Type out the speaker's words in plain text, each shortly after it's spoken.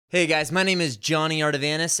Hey guys, my name is Johnny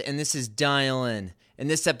Artavanis, and this is Dial In. In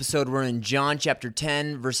this episode, we're in John chapter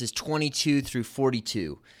 10, verses 22 through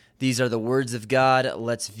 42. These are the words of God.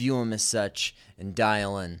 Let's view them as such and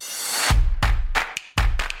dial in.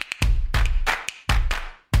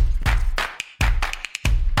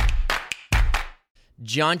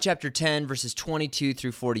 John chapter 10, verses 22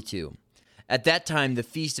 through 42. At that time, the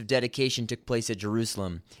Feast of Dedication took place at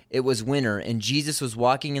Jerusalem. It was winter, and Jesus was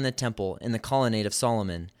walking in the temple in the colonnade of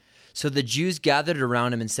Solomon. So the Jews gathered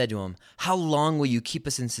around him and said to him, "How long will you keep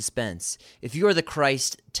us in suspense? If you are the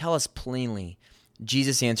Christ, tell us plainly."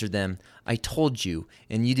 Jesus answered them, "I told you,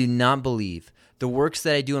 and you do not believe. The works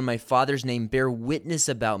that I do in my Father's name bear witness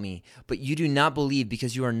about me, but you do not believe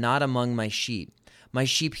because you are not among my sheep. My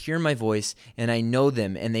sheep hear my voice, and I know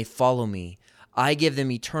them, and they follow me. I give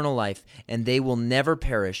them eternal life, and they will never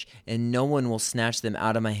perish, and no one will snatch them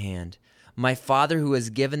out of my hand. My Father who has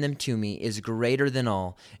given them to me is greater than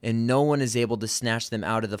all, and no one is able to snatch them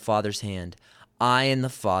out of the Father's hand. I and the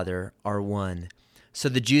Father are one." So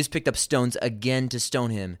the Jews picked up stones again to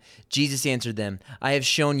stone him. Jesus answered them, "I have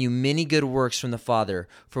shown you many good works from the Father.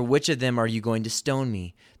 For which of them are you going to stone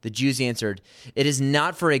me?" The Jews answered, "It is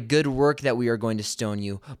not for a good work that we are going to stone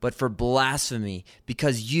you, but for blasphemy,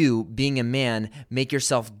 because you, being a man, make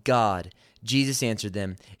yourself God." Jesus answered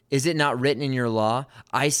them, "Is it not written in your law,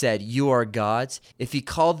 I said, you are gods? If he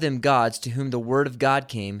called them gods to whom the word of God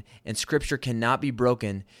came, and scripture cannot be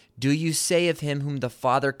broken, do you say of him whom the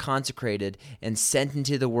Father consecrated and sent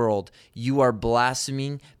into the world, you are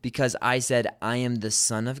blaspheming because I said, I am the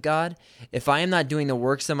Son of God? If I am not doing the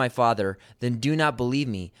works of my Father, then do not believe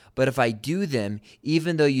me. But if I do them,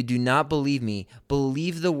 even though you do not believe me,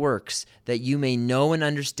 believe the works, that you may know and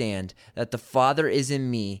understand that the Father is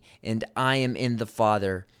in me, and I am in the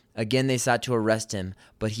Father." Again they sought to arrest him,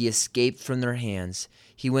 but he escaped from their hands.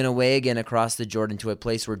 He went away again across the Jordan to a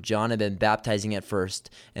place where John had been baptizing at first,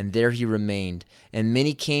 and there he remained. And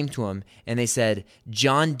many came to him, and they said,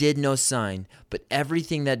 "John did no sign, but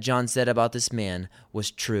everything that John said about this man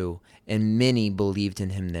was true," and many believed in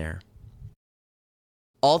him there.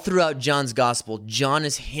 All throughout John's gospel, John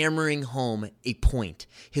is hammering home a point.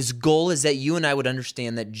 His goal is that you and I would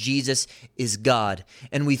understand that Jesus is God.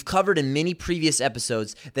 And we've covered in many previous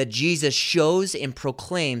episodes that Jesus shows and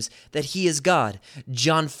proclaims that he is God.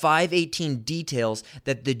 John 5:18 details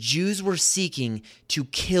that the Jews were seeking to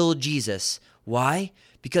kill Jesus. Why?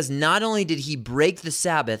 Because not only did he break the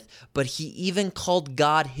Sabbath, but he even called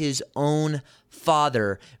God his own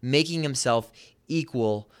Father, making himself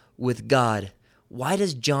equal with God. Why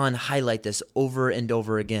does John highlight this over and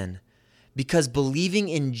over again? Because believing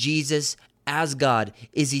in Jesus as God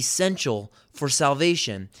is essential for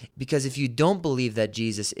salvation. Because if you don't believe that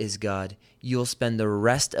Jesus is God, you'll spend the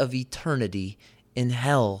rest of eternity in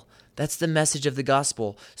hell. That's the message of the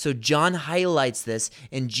gospel. So John highlights this,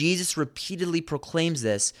 and Jesus repeatedly proclaims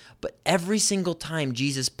this, but every single time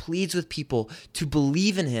Jesus pleads with people to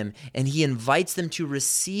believe in him and he invites them to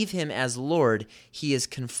receive him as Lord, he is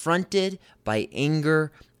confronted by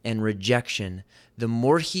anger and rejection. The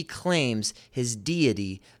more he claims his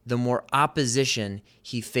deity, the more opposition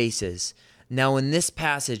he faces. Now in this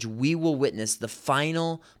passage, we will witness the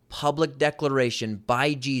final public declaration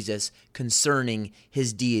by Jesus concerning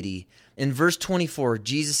his deity. In verse 24,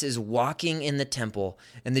 Jesus is walking in the temple,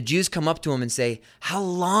 and the Jews come up to him and say, "How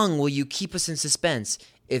long will you keep us in suspense?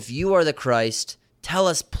 If you are the Christ, tell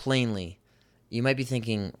us plainly." You might be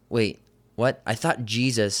thinking, wait, what? I thought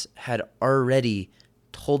Jesus had already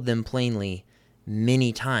told them plainly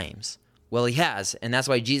many times. Well, he has, and that's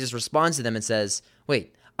why Jesus responds to them and says,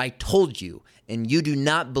 wait, I told you, and you do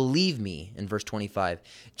not believe me, in verse 25.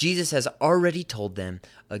 Jesus has already told them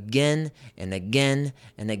again and again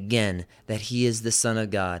and again that he is the Son of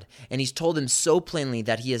God. And he's told them so plainly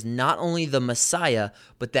that he is not only the Messiah,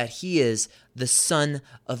 but that he is the Son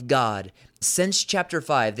of God. Since chapter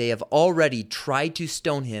 5, they have already tried to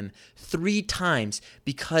stone him 3 times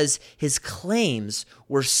because his claims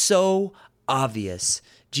were so obvious.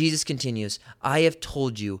 Jesus continues, "I have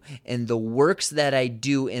told you, and the works that I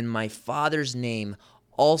do in my Father's name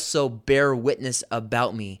also bear witness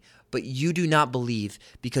about me, but you do not believe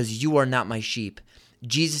because you are not my sheep."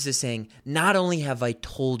 Jesus is saying, not only have I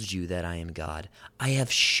told you that I am God, I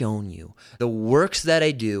have shown you. The works that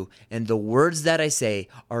I do and the words that I say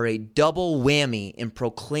are a double whammy in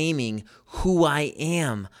proclaiming who I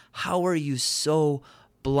am. How are you so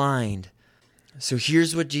blind? So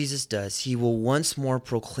here's what Jesus does. He will once more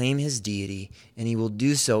proclaim his deity, and he will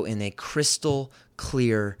do so in a crystal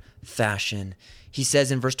clear fashion. He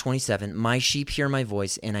says in verse 27, "My sheep hear my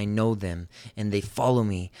voice, and I know them, and they follow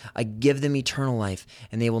me. I give them eternal life,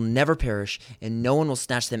 and they will never perish, and no one will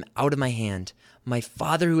snatch them out of my hand. My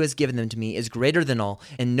Father who has given them to me is greater than all,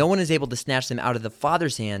 and no one is able to snatch them out of the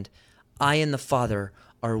Father's hand. I and the Father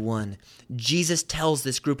are one." Jesus tells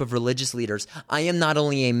this group of religious leaders, I am not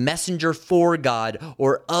only a messenger for God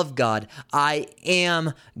or of God, I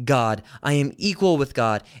am God. I am equal with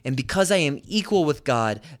God. And because I am equal with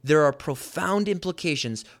God, there are profound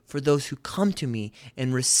implications for those who come to me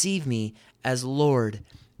and receive me as Lord.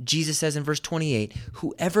 Jesus says in verse 28,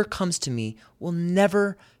 "Whoever comes to me will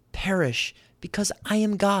never perish because I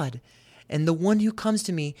am God. And the one who comes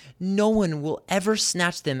to me, no one will ever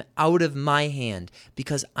snatch them out of my hand,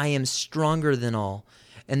 because I am stronger than all.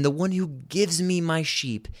 And the one who gives me my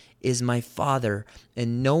sheep is my Father,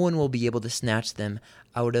 and no one will be able to snatch them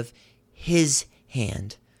out of his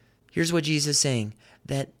hand." Here's what Jesus is saying,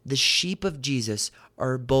 that the sheep of Jesus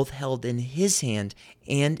are both held in his hand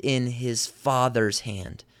and in his Father's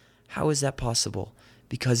hand. How is that possible?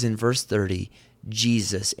 Because in verse 30,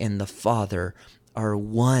 Jesus and the Father are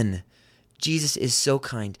one. Jesus is so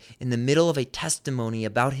kind. In the middle of a testimony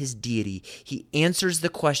about his deity, he answers the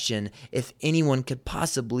question if anyone could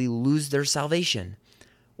possibly lose their salvation.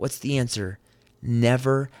 What's the answer?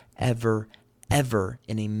 Never, ever, ever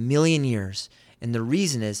in a million years. And the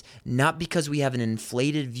reason is not because we have an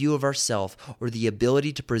inflated view of ourselves or the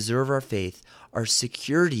ability to preserve our faith. Our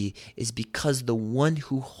security is because the one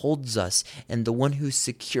who holds us and the one who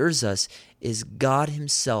secures us is God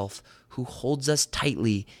himself, who holds us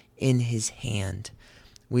tightly in his hand.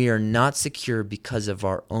 We are not secure because of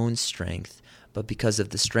our own strength, but because of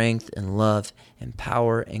the strength and love and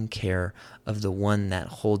power and care of the one that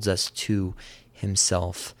holds us to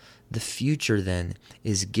himself. The future then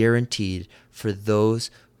is guaranteed for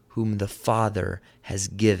those whom the Father has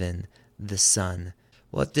given the Son.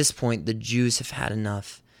 Well, at this point, the Jews have had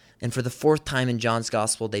enough. And for the fourth time in John's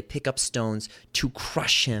gospel, they pick up stones to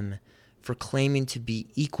crush him for claiming to be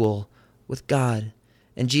equal with God.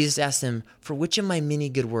 And Jesus asks them, "For which of my many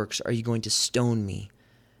good works are you going to stone me?"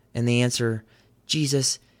 And they answer,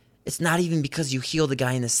 "Jesus, it's not even because you heal the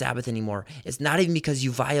guy in the Sabbath anymore. It's not even because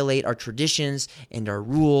you violate our traditions and our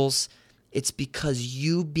rules. It's because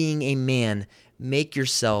you, being a man, make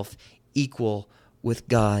yourself equal with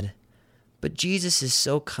God." But Jesus is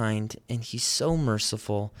so kind and he's so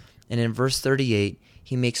merciful. And in verse 38,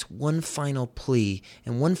 he makes one final plea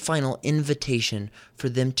and one final invitation for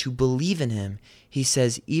them to believe in him. He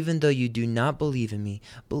says, "Even though you do not believe in me,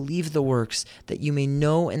 believe the works, that you may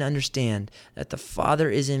know and understand that the Father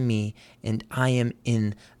is in me and I am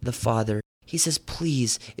in the Father." He says,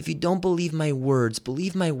 please, if you don't believe my words,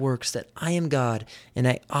 believe my works, that I am God and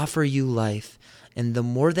I offer you life. And the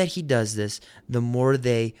more that he does this, the more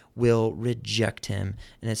they will reject him.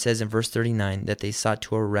 And it says in verse 39 that they sought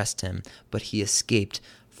to arrest him, but he escaped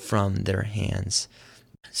from their hands.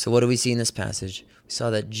 So what do we see in this passage? We saw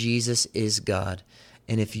that Jesus is God.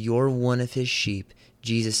 And if you're one of his sheep,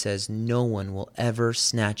 Jesus says no one will ever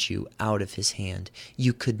snatch you out of his hand.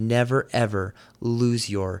 You could never, ever lose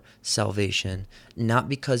your salvation, not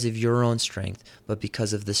because of your own strength, but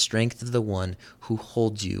because of the strength of the one who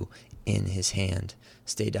holds you in his hand.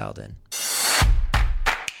 Stay dialed in.